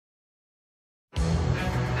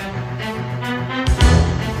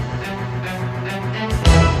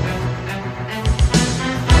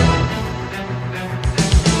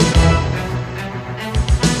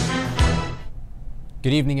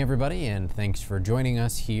Good evening, everybody, and thanks for joining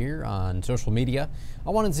us here on social media. I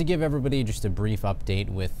wanted to give everybody just a brief update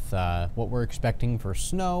with what we're expecting for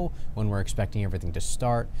snow, when we're expecting everything to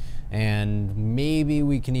start, and maybe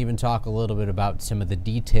we can even talk a little bit about some of the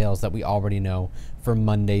details that we already know for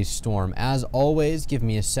Monday's storm. As always, give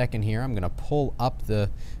me a second here. I'm going to pull up the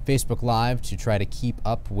Facebook Live to try to keep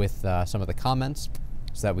up with some of the comments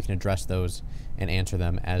so that we can address those and answer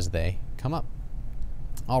them as they come up.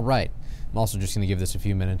 All right. I'm also just going to give this a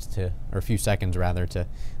few minutes or a few seconds rather, to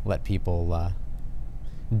let people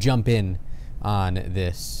jump in on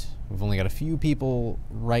this. We've only got a few people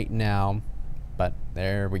right now, but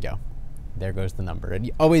there we go. There goes the number.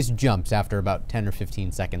 It always jumps after about 10 or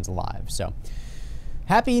 15 seconds live. So,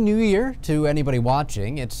 Happy New Year to anybody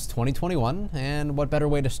watching. It's 2021, and what better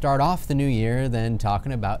way to start off the new year than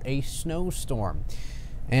talking about a snowstorm?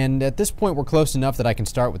 And at this point, we're close enough that I can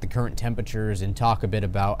start with the current temperatures and talk a bit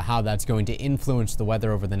about how that's going to influence the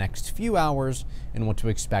weather over the next few hours and what to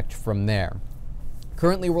expect from there.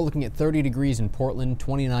 Currently, we're looking at 30 degrees in Portland,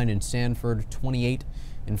 29 in Sanford, 28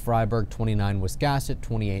 in Freiburg, 29 Wiscasset,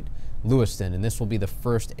 28 Lewiston. And this will be the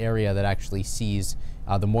first area that actually sees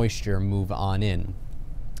the moisture move on in.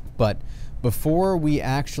 But before we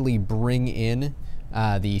actually bring in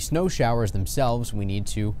the snow showers themselves, we need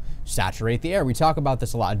to saturate the air. We talk about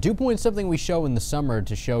this a lot. Dew point is something we show in the summer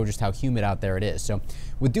to show just how humid out there it is. So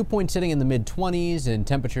with dew point sitting in the mid-20s and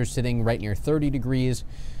temperatures sitting right near 30 degrees,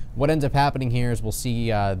 what ends up happening here is we'll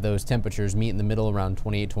see those temperatures meet in the middle around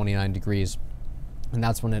 28, 29 degrees. And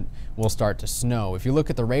that's when it will start to snow. If you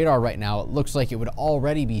look at the radar right now, it looks like it would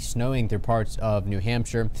already be snowing through parts of New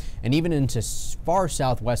Hampshire and even into far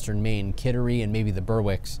southwestern Maine, Kittery and maybe the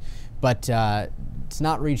Berwicks. But it's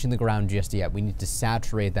not reaching the ground just yet. We need to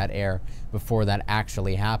saturate that air before that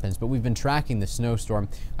actually happens. But we've been tracking the snowstorm.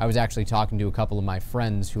 I was actually talking to a couple of my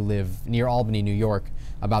friends who live near Albany, New York,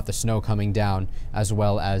 about the snow coming down, as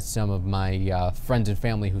well as some of my friends and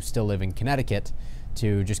family who still live in Connecticut,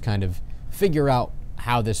 to just kind of figure out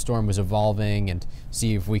how this storm was evolving and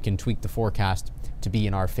see if we can tweak the forecast to be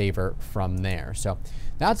in our favor from there. So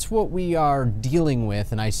that's what we are dealing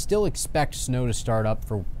with, and I still expect snow to start up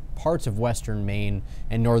for parts of western Maine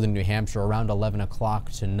and northern New Hampshire around 11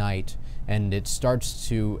 o'clock tonight, and it starts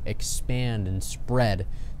to expand and spread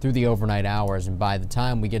through the overnight hours, and by the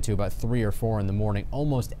time we get to about 3 or 4 in the morning,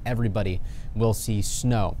 almost everybody will see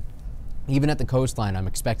snow. Even at the coastline, I'm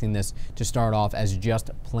expecting this to start off as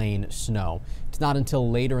just plain snow. It's not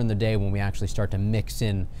until later in the day when we actually start to mix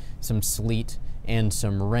in some sleet and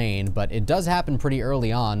some rain, but it does happen pretty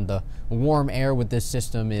early on. The warm air with this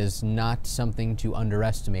system is not something to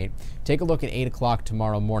underestimate. Take a look at 8 o'clock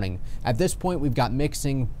tomorrow morning. At this point, we've got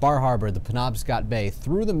mixing Bar Harbor, the Penobscot Bay,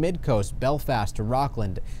 through the mid-coast, Belfast to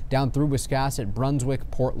Rockland, down through Wiscasset, Brunswick,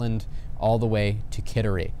 Portland, all the way to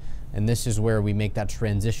Kittery. And this is where we make that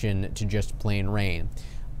transition to just plain rain.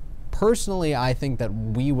 Personally, I think that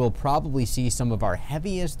we will probably see some of our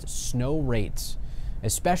heaviest snow rates,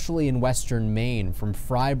 especially in western Maine, from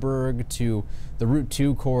Freiburg to the Route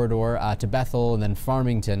 2 corridor to Bethel and then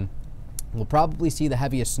Farmington. We'll probably see the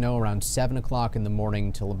heaviest snow around 7 o'clock in the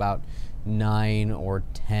morning till about 9 or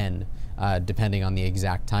 10, depending on the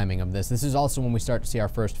exact timing of this. This is also when we start to see our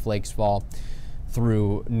first flakes fall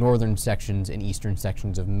through northern sections and eastern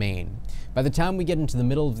sections of Maine. By the time we get into the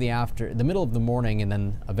middle of the morning and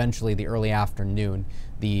then eventually the early afternoon,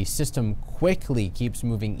 the system quickly keeps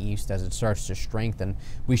moving east as it starts to strengthen.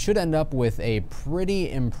 We should end up with a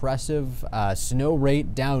pretty impressive snow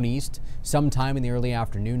rate down east sometime in the early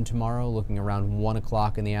afternoon tomorrow, looking around 1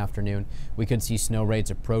 o'clock in the afternoon. We could see snow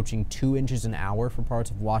rates approaching 2 inches an hour for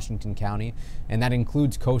parts of Washington County, and that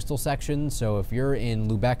includes coastal sections. So if you're in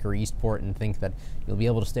Lubec or Eastport and think that you'll be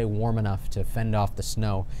able to stay warm enough to fend off the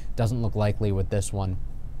snow, doesn't look likely with this one,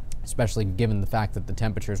 especially given the fact that the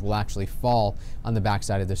temperatures will actually fall on the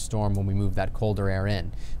backside of this storm when we move that colder air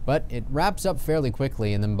in. But it wraps up fairly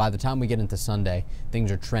quickly, and then by the time we get into Sunday,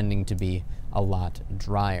 things are trending to be a lot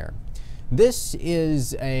drier. This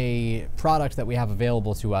is a product that we have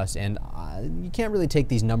available to us, and you can't really take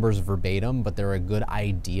these numbers verbatim, but they're a good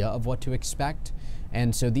idea of what to expect.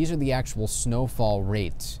 And so these are the actual snowfall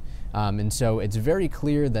rates. And so it's very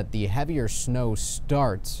clear that the heavier snow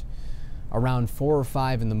starts around 4 or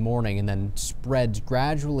 5 in the morning and then spreads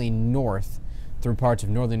gradually north through parts of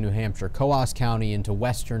northern New Hampshire, Coos County into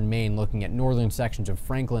western Maine, looking at northern sections of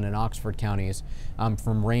Franklin and Oxford counties,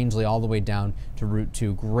 from Rangeley all the way down to Route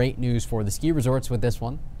 2. Great news for the ski resorts with this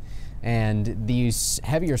one. And these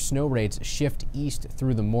heavier snow rates shift east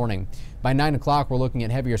through the morning. By 9 o'clock, we're looking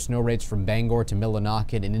at heavier snow rates from Bangor to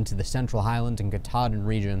Millinocket and into the Central Highlands and Katahdin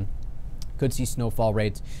region. Could see snowfall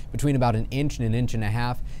rates between about an inch and an inch and a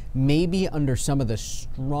half. Maybe under some of the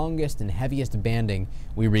strongest and heaviest banding,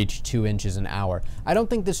 we reach 2 inches an hour. I don't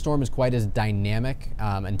think this storm is quite as dynamic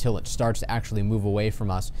until it starts to actually move away from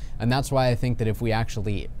us. And that's why I think that if we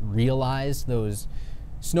actually realize those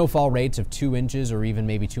snowfall rates of 2 inches or even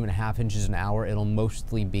maybe 2.5 inches an hour, it'll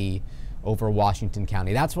mostly be over Washington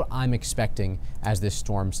County. That's what I'm expecting as this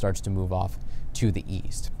storm starts to move off to the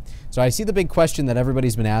east. So I see the big question that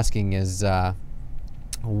everybody's been asking is,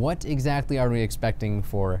 what exactly are we expecting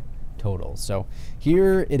for totals? So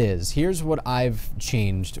here it is. Here's what I've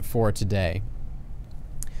changed for today.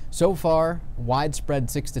 So far, widespread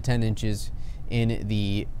 6 to 10 inches in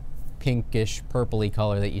the pinkish purpley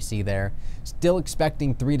color that you see there. Still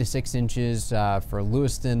expecting 3 to 6 inches for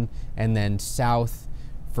Lewiston, and then south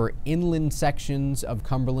for inland sections of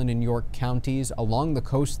Cumberland and York counties, along the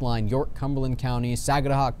coastline, York, Cumberland County,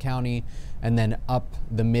 Saginaw County, and then up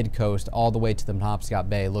the mid-coast all the way to the Penobscot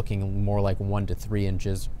Bay, looking more like 1 to 3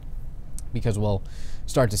 inches, because we'll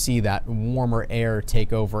start to see that warmer air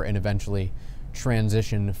take over and eventually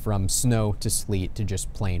transition from snow to sleet to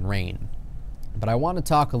just plain rain. But I want to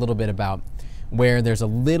talk a little bit about where there's a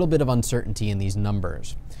little bit of uncertainty in these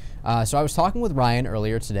numbers. So I was talking with Ryan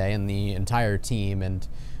earlier today and the entire team, and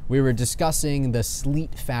we were discussing the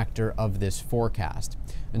sleet factor of this forecast.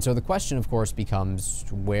 And so the question, of course, becomes,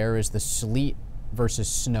 where is the sleet versus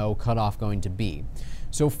snow cutoff going to be?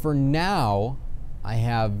 So for now, I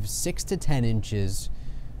have 6 to 10 inches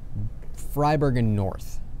Freiburg and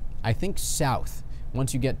north. I think south,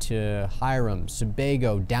 once you get to Hiram,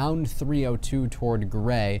 Sebago, down 302 toward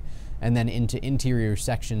Gray, and then into interior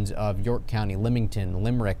sections of York County, Leamington,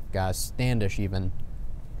 Limerick, Standish even,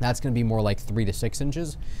 that's going to be more like 3 to 6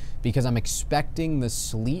 inches, because I'm expecting the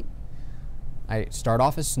sleet. I start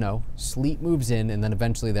off as snow, sleet moves in, and then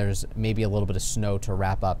eventually there's maybe a little bit of snow to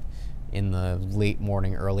wrap up in the late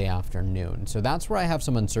morning, early afternoon. So that's where I have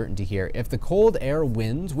some uncertainty here. If the cold air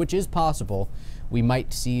wins, which is possible, we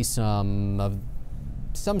might see some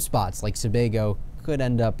spots like Sebago could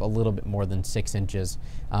end up a little bit more than 6 inches.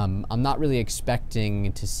 I'm not really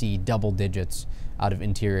expecting to see double digits out of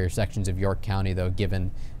interior sections of York County, though,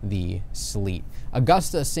 given the sleet.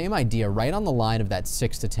 Augusta, same idea, right on the line of that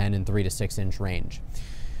 6 to 10 and 3 to 6 inch range.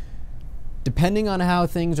 Depending on how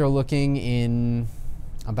things are looking in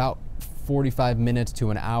about 45 minutes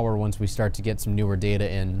to an hour, once we start to get some newer data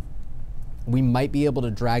in, we might be able to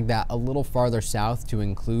drag that a little farther south to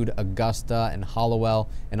include Augusta and Hollowell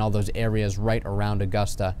and all those areas right around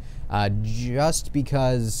Augusta, just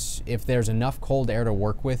because if there's enough cold air to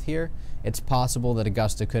work with here, it's possible that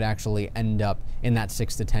Augusta could actually end up in that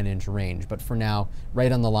 6 to 10 inch range. But for now,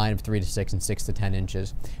 right on the line of 3 to 6 and 6 to 10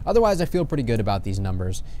 inches. Otherwise, I feel pretty good about these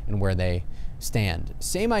numbers and where they stand.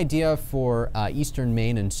 Same idea for eastern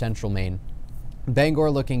Maine and central Maine. Bangor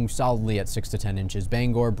looking solidly at 6 to 10 inches.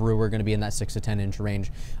 Bangor, Brewer going to be in that 6 to 10 inch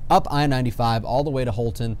range. Up I-95 all the way to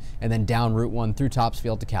Holton, and then down Route 1 through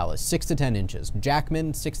Topsfield to Calais. 6 to 10 inches.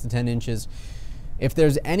 Jackman, 6 to 10 inches. If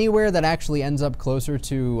there's anywhere that actually ends up closer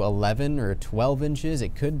to 11 or 12 inches,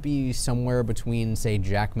 it could be somewhere between, say,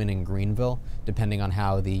 Jackman and Greenville, depending on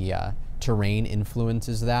how the terrain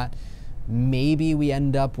influences that. Maybe we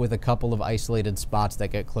end up with a couple of isolated spots that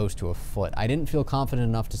get close to a foot. I didn't feel confident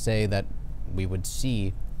enough to say that we would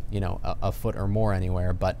see, a foot or more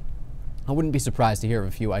anywhere, but I wouldn't be surprised to hear of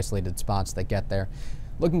a few isolated spots that get there.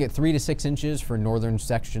 Looking at 3 to 6 inches for northern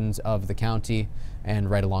sections of the county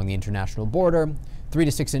and right along the international border. 3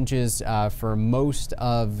 to 6 inches for most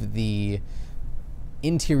of the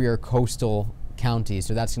interior coastal counties.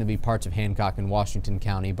 So that's going to be parts of Hancock and Washington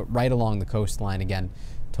County, but right along the coastline, again,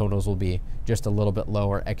 totals will be just a little bit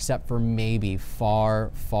lower, except for maybe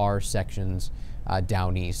far sections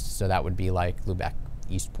down east. So that would be like Lubec,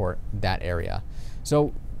 Eastport, that area.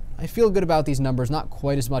 So I feel good about these numbers. Not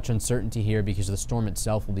quite as much uncertainty here because the storm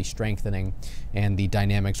itself will be strengthening and the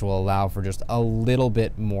dynamics will allow for just a little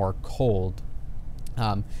bit more cold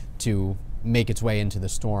to make its way into the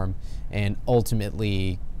storm and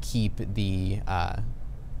ultimately keep the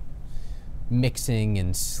mixing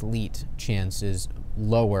and sleet chances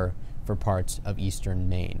lower for parts of eastern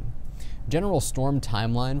Maine. General storm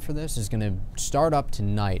timeline for this is going to start up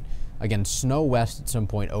tonight. Again, snow west at some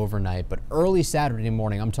point overnight, but early Saturday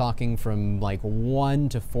morning, I'm talking from like 1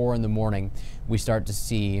 to 4 in the morning, we start to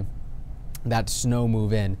see that snow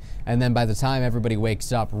move in. And then by the time everybody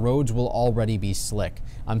wakes up, roads will already be slick.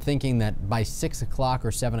 I'm thinking that by 6 o'clock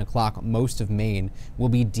or 7 o'clock, most of Maine will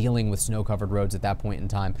be dealing with snow-covered roads at that point in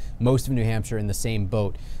time. Most of New Hampshire in the same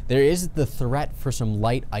boat. There is the threat for some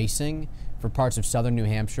light icing for parts of southern New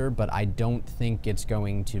Hampshire, but I don't think it's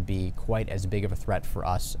going to be quite as big of a threat for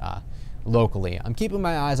us locally. I'm keeping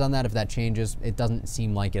my eyes on that. If that changes, it doesn't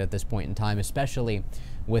seem like it at this point in time, especially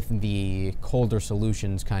with the colder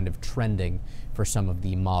solutions kind of trending for some of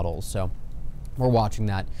the models. So we're watching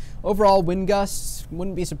that. Overall, wind gusts,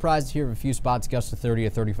 wouldn't be surprised to hear of a few spots gusts to 30 or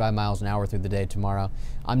 35 miles an hour through the day tomorrow.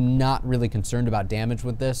 I'm not really concerned about damage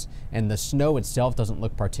with this, and the snow itself doesn't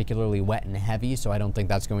look particularly wet and heavy, so I don't think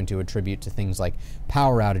that's going to attribute to things like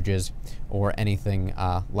power outages or anything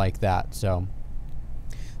like that. So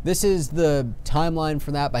this is the timeline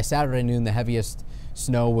for that. By Saturday noon, the heaviest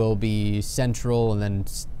snow will be central, and then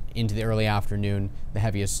into the early afternoon, the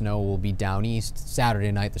heaviest snow will be down east.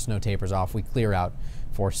 Saturday night, the snow tapers off. We clear out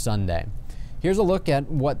for Sunday. Here's a look at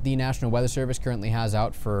what the National Weather Service currently has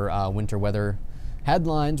out for winter weather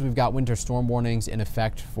headlines. We've got winter storm warnings in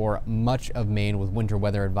effect for much of Maine, with winter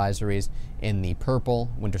weather advisories in the purple,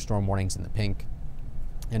 winter storm warnings in the pink.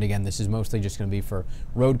 And again, this is mostly just going to be for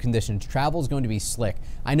road conditions. Travel is going to be slick.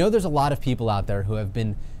 I know there's a lot of people out there who have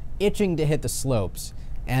been itching to hit the slopes.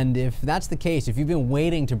 And if that's the case, if you've been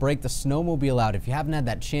waiting to break the snowmobile out, if you haven't had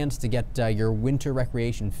that chance to get your winter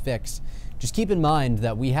recreation fix, just keep in mind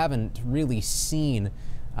that we haven't really seen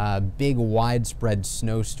a big widespread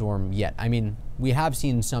snowstorm yet. I mean, we have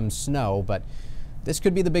seen some snow, but this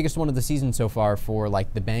could be the biggest one of the season so far for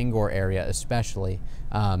like the Bangor area especially.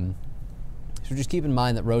 So just keep in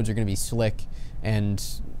mind that roads are going to be slick, and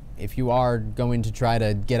if you are going to try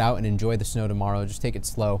to get out and enjoy the snow tomorrow, just take it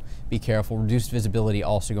slow, be careful. Reduced visibility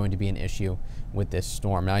also going to be an issue with this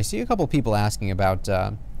storm. Now, I see a couple people asking about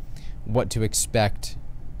what to expect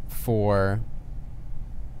for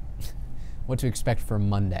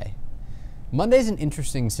Monday. Monday's an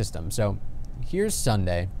interesting system. So here's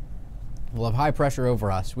Sunday. We'll have high pressure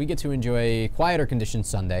over us. We get to enjoy quieter conditions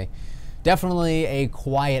Sunday. Definitely a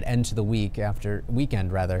quiet end to the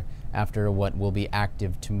weekend after what will be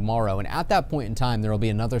active tomorrow. And at that point in time, there will be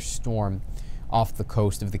another storm off the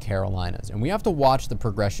coast of the Carolinas. And we have to watch the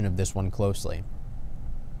progression of this one closely.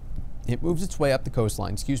 It moves its way up the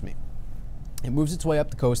coastline, It moves its way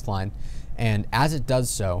up the coastline, and as it does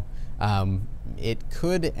so, it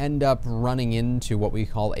could end up running into what we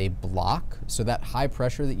call a block. So that high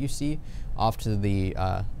pressure that you see off to the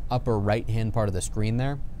upper right-hand part of the screen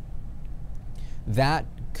there, that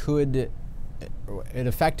it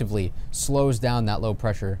effectively slows down that low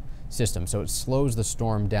pressure system. So it slows the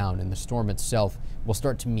storm down, and the storm itself will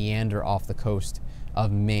start to meander off the coast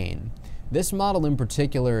of Maine. This model in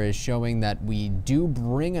particular is showing that we do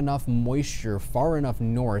bring enough moisture far enough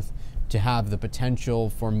north to have the potential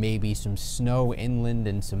for maybe some snow inland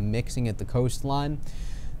and some mixing at the coastline.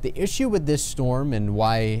 The issue with this storm and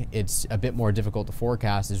why it's a bit more difficult to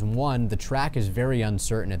forecast is, one, the track is very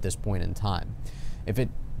uncertain at this point in time. If it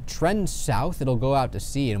trends south, it'll go out to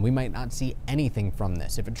sea, and we might not see anything from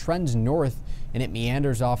this. If it trends north and it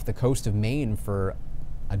meanders off the coast of Maine for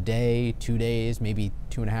a day, 2 days, maybe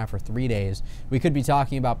 2.5 or 3 days, we could be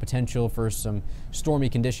talking about potential for some stormy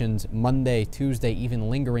conditions Monday, Tuesday, even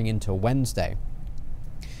lingering into Wednesday.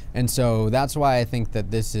 And so that's why I think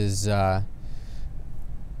that this is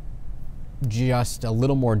just a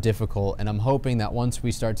little more difficult, and I'm hoping that once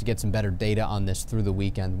we start to get some better data on this through the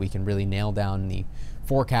weekend, we can really nail down the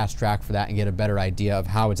forecast track for that and get a better idea of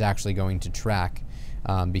how it's actually going to track,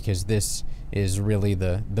 because this is really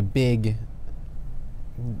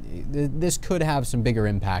this could have some bigger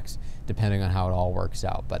impacts depending on how it all works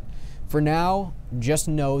out. But for now, just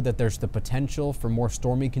know that there's the potential for more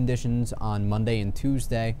stormy conditions on Monday and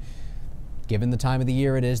Tuesday. Given the time of the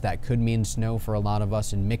year it is, that could mean snow for a lot of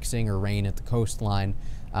us and mixing or rain at the coastline.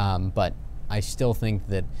 But I still think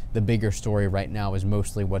that the bigger story right now is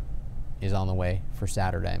mostly what is on the way for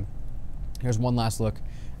Saturday. Here's one last look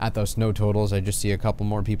at those snow totals. I just see a couple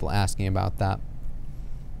more people asking about that.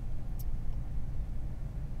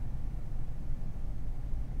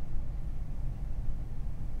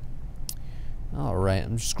 All right,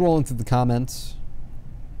 I'm just scrolling through the comments.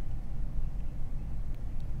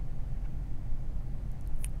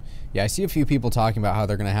 Yeah, I see a few people talking about how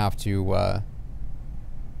they're going to have to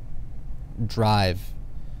drive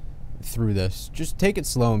through this. Just take it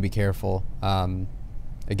slow and be careful.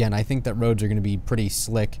 Again, I think that roads are going to be pretty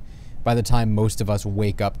slick by the time most of us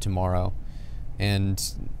wake up tomorrow. And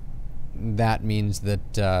that means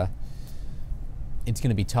that it's going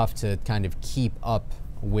to be tough to kind of keep up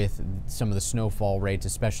with some of the snowfall rates,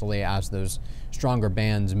 especially as those stronger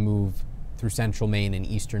bands move through central Maine and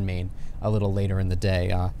eastern Maine a little later in the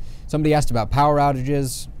day. Somebody asked about power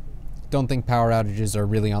outages. Don't think power outages are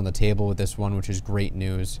really on the table with this one, which is great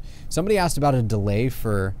news. Somebody asked about a delay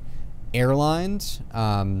for airlines.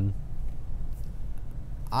 I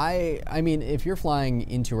mean, if you're flying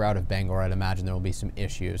into or out of Bangor, I'd imagine there will be some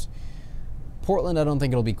issues. Portland, I don't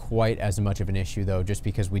think it'll be quite as much of an issue, though, just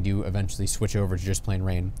because we do eventually switch over to just plain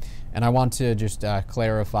rain. And I want to just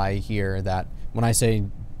clarify here that when I say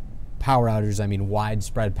power outages, I mean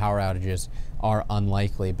widespread power outages are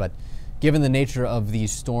unlikely. But given the nature of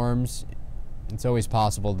these storms, it's always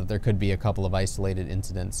possible that there could be a couple of isolated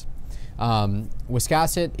incidents.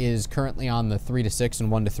 Wiscasset is currently on the 3 to 6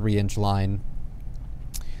 and 1 to 3 inch line.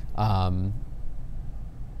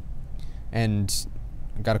 And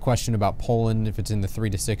I've got a question about Poland, if it's in the 3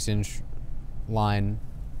 to 6 inch line.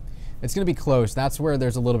 It's going to be close. That's where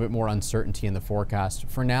there's a little bit more uncertainty in the forecast.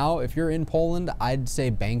 For now, if you're in Poland, I'd say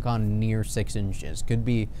bank on near 6 inches. Could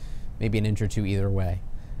be maybe an inch or two either way.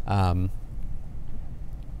 All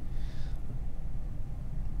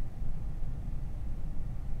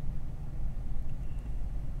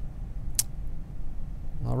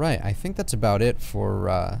right, I think that's about it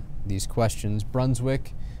for these questions.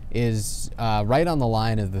 Brunswick is right on the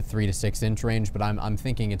line of the 3 to 6 inch range, but I'm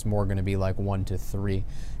thinking it's more going to be like 1 to 3.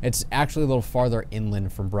 It's actually a little farther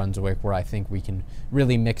inland from Brunswick, where I think we can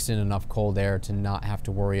really mix in enough cold air to not have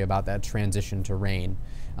to worry about that transition to rain.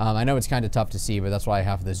 I know it's kind of tough to see, but that's why I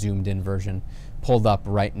have the zoomed in version pulled up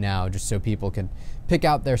right now, just so people can pick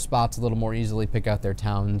out their spots a little more easily, pick out their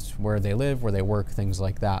towns, where they live, where they work, things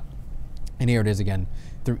like that. And here it is again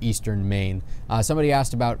through eastern Maine. Somebody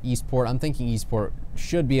asked about Eastport. I'm thinking Eastport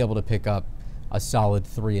should be able to pick up a solid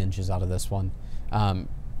 3 inches out of this one.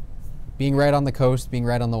 Being right on the coast, being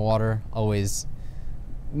right on the water, always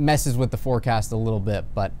messes with the forecast a little bit,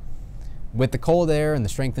 but with the cold air and the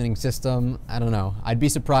strengthening system, I don't know. I'd be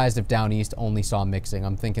surprised if down east only saw mixing.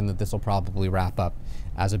 I'm thinking that this will probably wrap up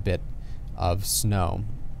as a bit of snow.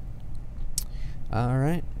 All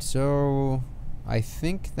right, so I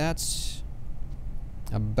think that's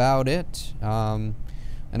about it. And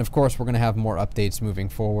of course, we're going to have more updates moving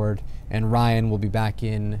forward. And Ryan will be back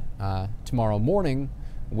in tomorrow morning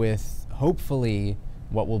with hopefully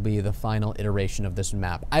what will be the final iteration of this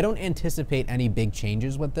map. I don't anticipate any big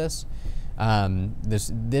changes with this.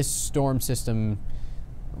 This storm system,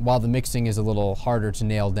 while the mixing is a little harder to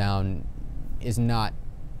nail down, is not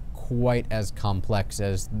quite as complex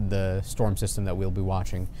as the storm system that we'll be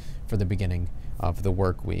watching for the beginning of the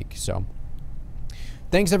work week. So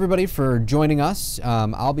thanks everybody for joining us.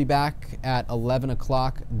 I'll be back at 11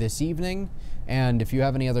 o'clock this evening. And if you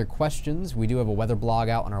have any other questions, we do have a weather blog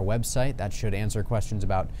out on our website that should answer questions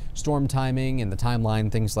about storm timing and the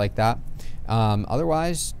timeline, things like that.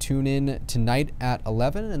 Otherwise, tune in tonight at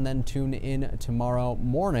 11 and then tune in tomorrow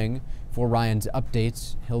morning for Ryan's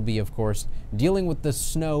updates. He'll be, of course, dealing with the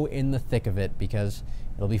snow in the thick of it because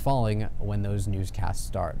it'll be falling when those newscasts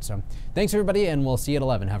start. So thanks everybody, and we'll see you at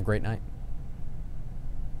 11. Have a great night.